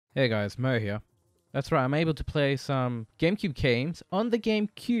Hey guys, Mo here. That's right, I'm able to play some GameCube games on the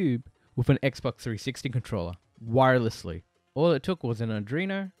GameCube with an Xbox 360 controller, wirelessly. All it took was an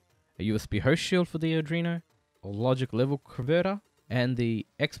Arduino, a USB host shield for the Arduino, a logic level converter, and the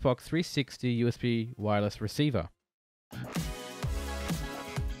Xbox 360 USB wireless receiver.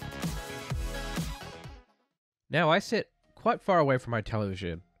 Now I sit quite far away from my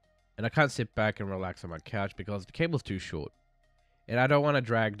television, and I can't sit back and relax on my couch because the cable's too short. And I don't want to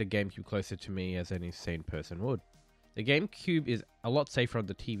drag the GameCube closer to me as any sane person would. The GameCube is a lot safer on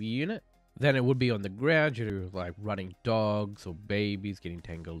the TV unit than it would be on the ground due to like running dogs or babies getting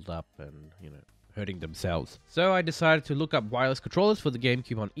tangled up and, hurting themselves. So I decided to look up wireless controllers for the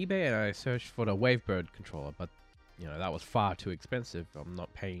GameCube on eBay, and I searched for the Wavebird controller, but that was far too expensive. I'm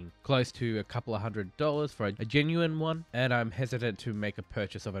not paying close to a couple of $100s for a genuine one, and I'm hesitant to make a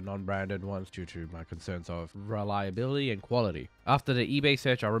purchase of a non-branded one due to my concerns of reliability and quality. After the eBay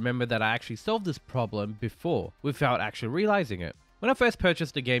search, I remembered that I actually solved this problem before without actually realizing it. When I first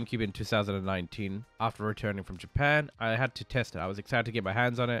purchased the GameCube in 2019, after returning from Japan, I had to test it. I was excited to get my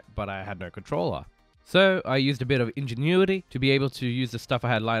hands on it, but I had no controller. So I used a bit of ingenuity to be able to use the stuff I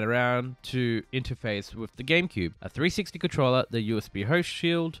had lying around to interface with the GameCube. A 360 controller, the USB host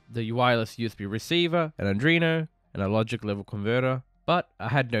shield, the wireless USB receiver, an Arduino, and a logic level converter. But I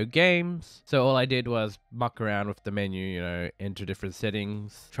had no games, so all I did was muck around with the menu, enter different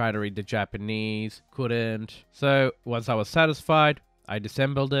settings, try to read the Japanese, couldn't. So once I was satisfied, I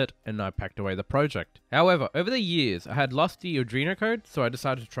disassembled it and I packed away the project. However, over the years, I had lost the Arduino code, so I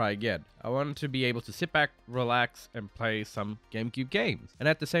decided to try again. I wanted to be able to sit back, relax, and play some GameCube games. And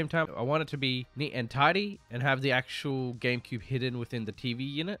at the same time, I wanted to be neat and tidy and have the actual GameCube hidden within the TV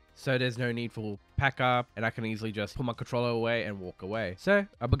unit, so there's no need for pack up and I can easily just put my controller away and walk away. So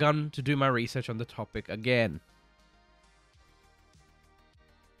I began to do my research on the topic again.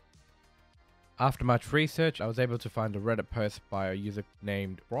 After much research, I was able to find a Reddit post by a user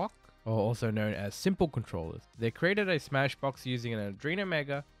named Brock, or also known as Simple Controllers. They created a Smashbox using an Arduino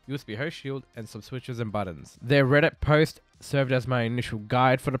Mega, USB host shield, and some switches and buttons. Their Reddit post served as my initial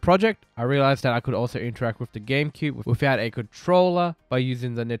guide for the project. I realized that I could also interact with the GameCube without a controller by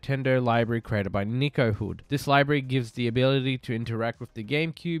using the Nintendo library created by Nicohood. This library gives the ability to interact with the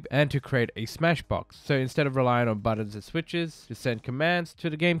GameCube and to create a Smashbox. So instead of relying on buttons and switches to send commands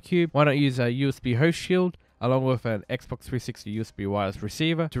to the GameCube, why not use a USB host shield along with an Xbox 360 USB wireless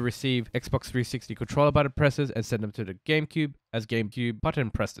receiver to receive Xbox 360 controller button presses and send them to the GameCube as GameCube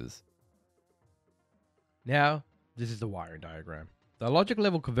button presses. Now, this is the wiring diagram. The logic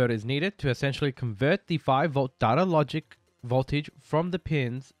level converter is needed to essentially convert the 5-volt data logic voltage from the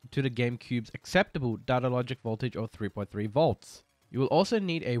pins to the GameCube's acceptable data logic voltage of 3.3 volts. You will also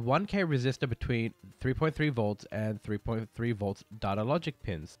need a 1K resistor between 3.3 volts and 3.3 volts data logic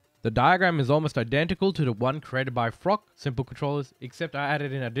pins. The diagram is almost identical to the one created by Frock Simple Controllers, except I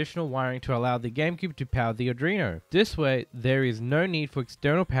added in additional wiring to allow the GameCube to power the Arduino. This way, there is no need for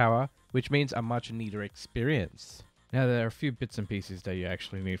external power, which means a much neater experience. Now there are a few bits and pieces that you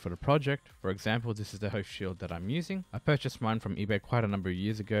actually need for the project. For example, this is the host shield that I'm using. I purchased mine from eBay quite a number of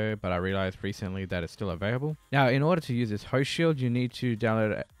years ago, but I realized recently that it's still available. Now in order to use this host shield, you need to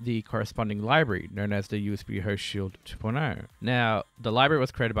download the corresponding library known as the USB Host Shield 2.0. Now the library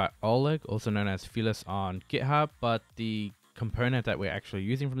was created by Oleg, also known as Felis on GitHub, but the component that we're actually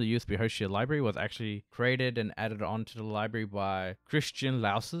using from the USB Host Shield library was actually created and added onto the library by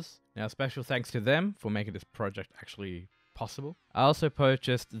Lauszus. Now, special thanks to them for making this project actually possible. I also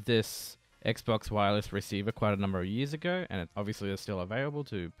purchased this Xbox wireless receiver quite a number of years ago, and it obviously is still available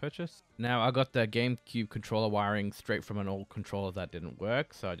to purchase. Now, I got the GameCube controller wiring straight from an old controller that didn't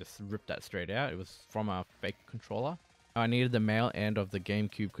work, so I just ripped that straight out. It was from a fake controller. I needed the male end of the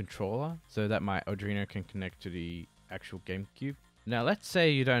GameCube controller so that my Arduino can connect to the actual GameCube. Now, let's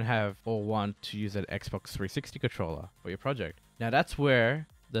say you don't have or want to use an Xbox 360 controller for your project. Now, that's where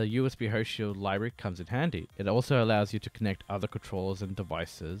the USB host shield library comes in handy. It also allows you to connect other controllers and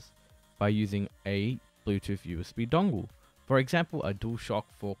devices by using a Bluetooth USB dongle. For example, a DualShock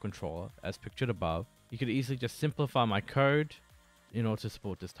 4 controller, as pictured above. You could easily just simplify my code in order to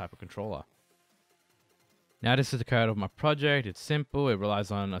support this type of controller. Now this is the code of my project. It's simple. It relies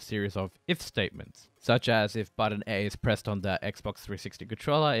on a series of if statements, such as if button A is pressed on the Xbox 360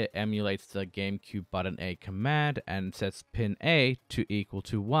 controller, it emulates the GameCube button A command and sets pin A to equal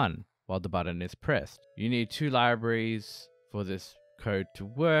to 1 while the button is pressed. You need two libraries for this code to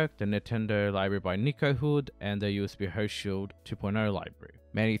work, the Nintendo library by Nicohood and the USB Host Shield 2.0 library.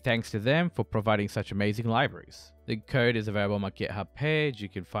 Many thanks to them for providing such amazing libraries. The code is available on my GitHub page. You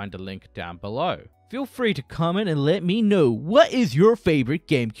can find the link down below. Feel free to comment and let me know what is your favorite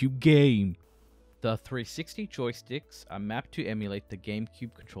GameCube game. The 360 joysticks are mapped to emulate the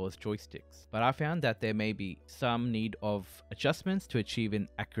GameCube controller's joysticks, but I found that there may be some need of adjustments to achieve an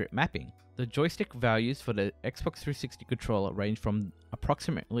accurate mapping. The joystick values for the Xbox 360 controller range from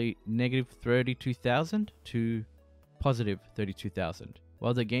approximately -32,000 to +32,000,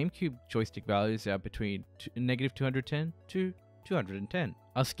 while the GameCube joystick values are between -210 to 210.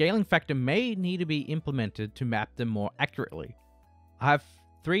 A scaling factor may need to be implemented to map them more accurately. I have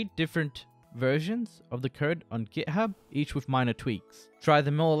 3 different versions of the code on GitHub, each with minor tweaks. Try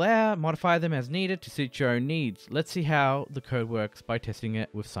them all out, modify them as needed to suit your own needs. Let's see how the code works by testing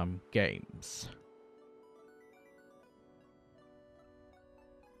it with some games.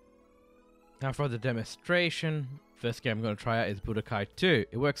 Now for the demonstration, first game I'm going to try out is Budokai 2.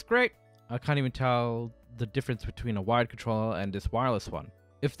 It works great. I can't even tell the difference between a wired controller and this wireless one.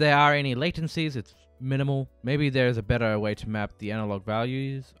 If there are any latencies, it's minimal. Maybe there's a better way to map the analog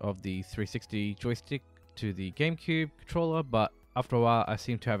values of the 360 joystick to the GameCube controller, but after a while I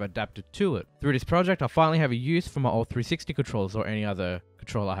seem to have adapted to it. Through this project, I finally have a use for my old 360 controllers or any other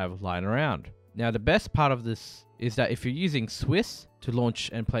controller I have lying around. Now the best part of this is that if you're using Swiss to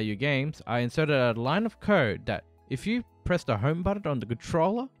launch and play your games, I inserted a line of code that if you press the home button on the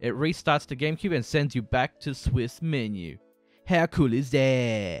controller, it restarts the GameCube and sends you back to Swiss menu. How cool is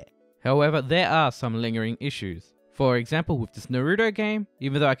that? However, there are some lingering issues. For example, with this Naruto game,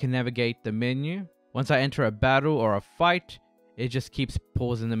 even though I can navigate the menu, once I enter a battle or a fight, it just keeps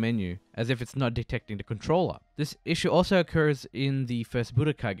pausing the menu, as if it's not detecting the controller. This issue also occurs in the first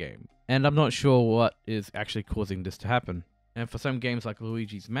Budokai game, and I'm not sure what is actually causing this to happen. And for some games like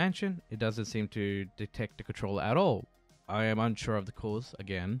Luigi's Mansion, it doesn't seem to detect the controller at all. I am unsure of the cause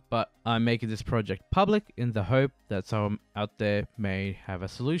again, but I'm making this project public in the hope that someone out there may have a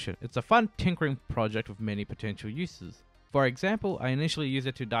solution. It's a fun tinkering project with many potential uses. For example, I initially used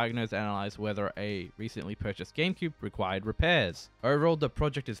it to diagnose and analyze whether a recently purchased GameCube required repairs. Overall, the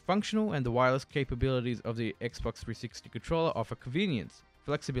project is functional and the wireless capabilities of the Xbox 360 controller offer convenience,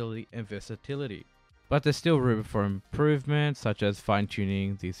 flexibility, and versatility. But there's still room for improvement, such as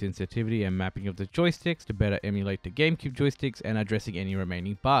fine-tuning the sensitivity and mapping of the joysticks to better emulate the GameCube joysticks and addressing any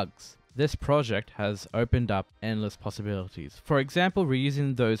remaining bugs. This project has opened up endless possibilities. For example,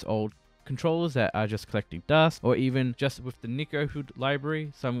 reusing those old controllers that are just collecting dust, or even just with the Nicohood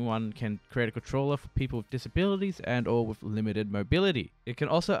library, someone can create a controller for people with disabilities and or with limited mobility. It can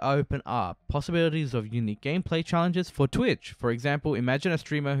also open up possibilities of unique gameplay challenges for Twitch. For example, imagine a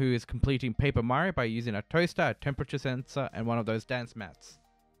streamer who is completing Paper Mario by using a toaster, a temperature sensor, and one of those dance mats.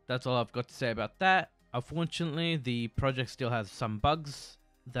 That's all I've got to say about that. Unfortunately, the project still has some bugs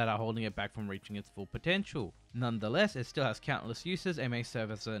that are holding it back from reaching its full potential. Nonetheless, it still has countless uses and may serve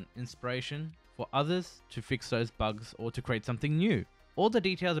as an inspiration for others to fix those bugs or to create something new. All the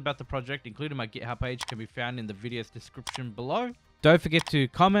details about the project, including my GitHub page, can be found in the video's description below. Don't forget to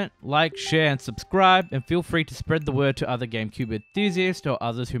comment, like, share, and subscribe, and feel free to spread the word to other GameCube enthusiasts or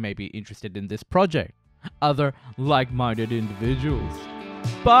others who may be interested in this project. Other like-minded individuals.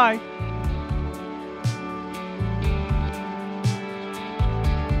 Bye!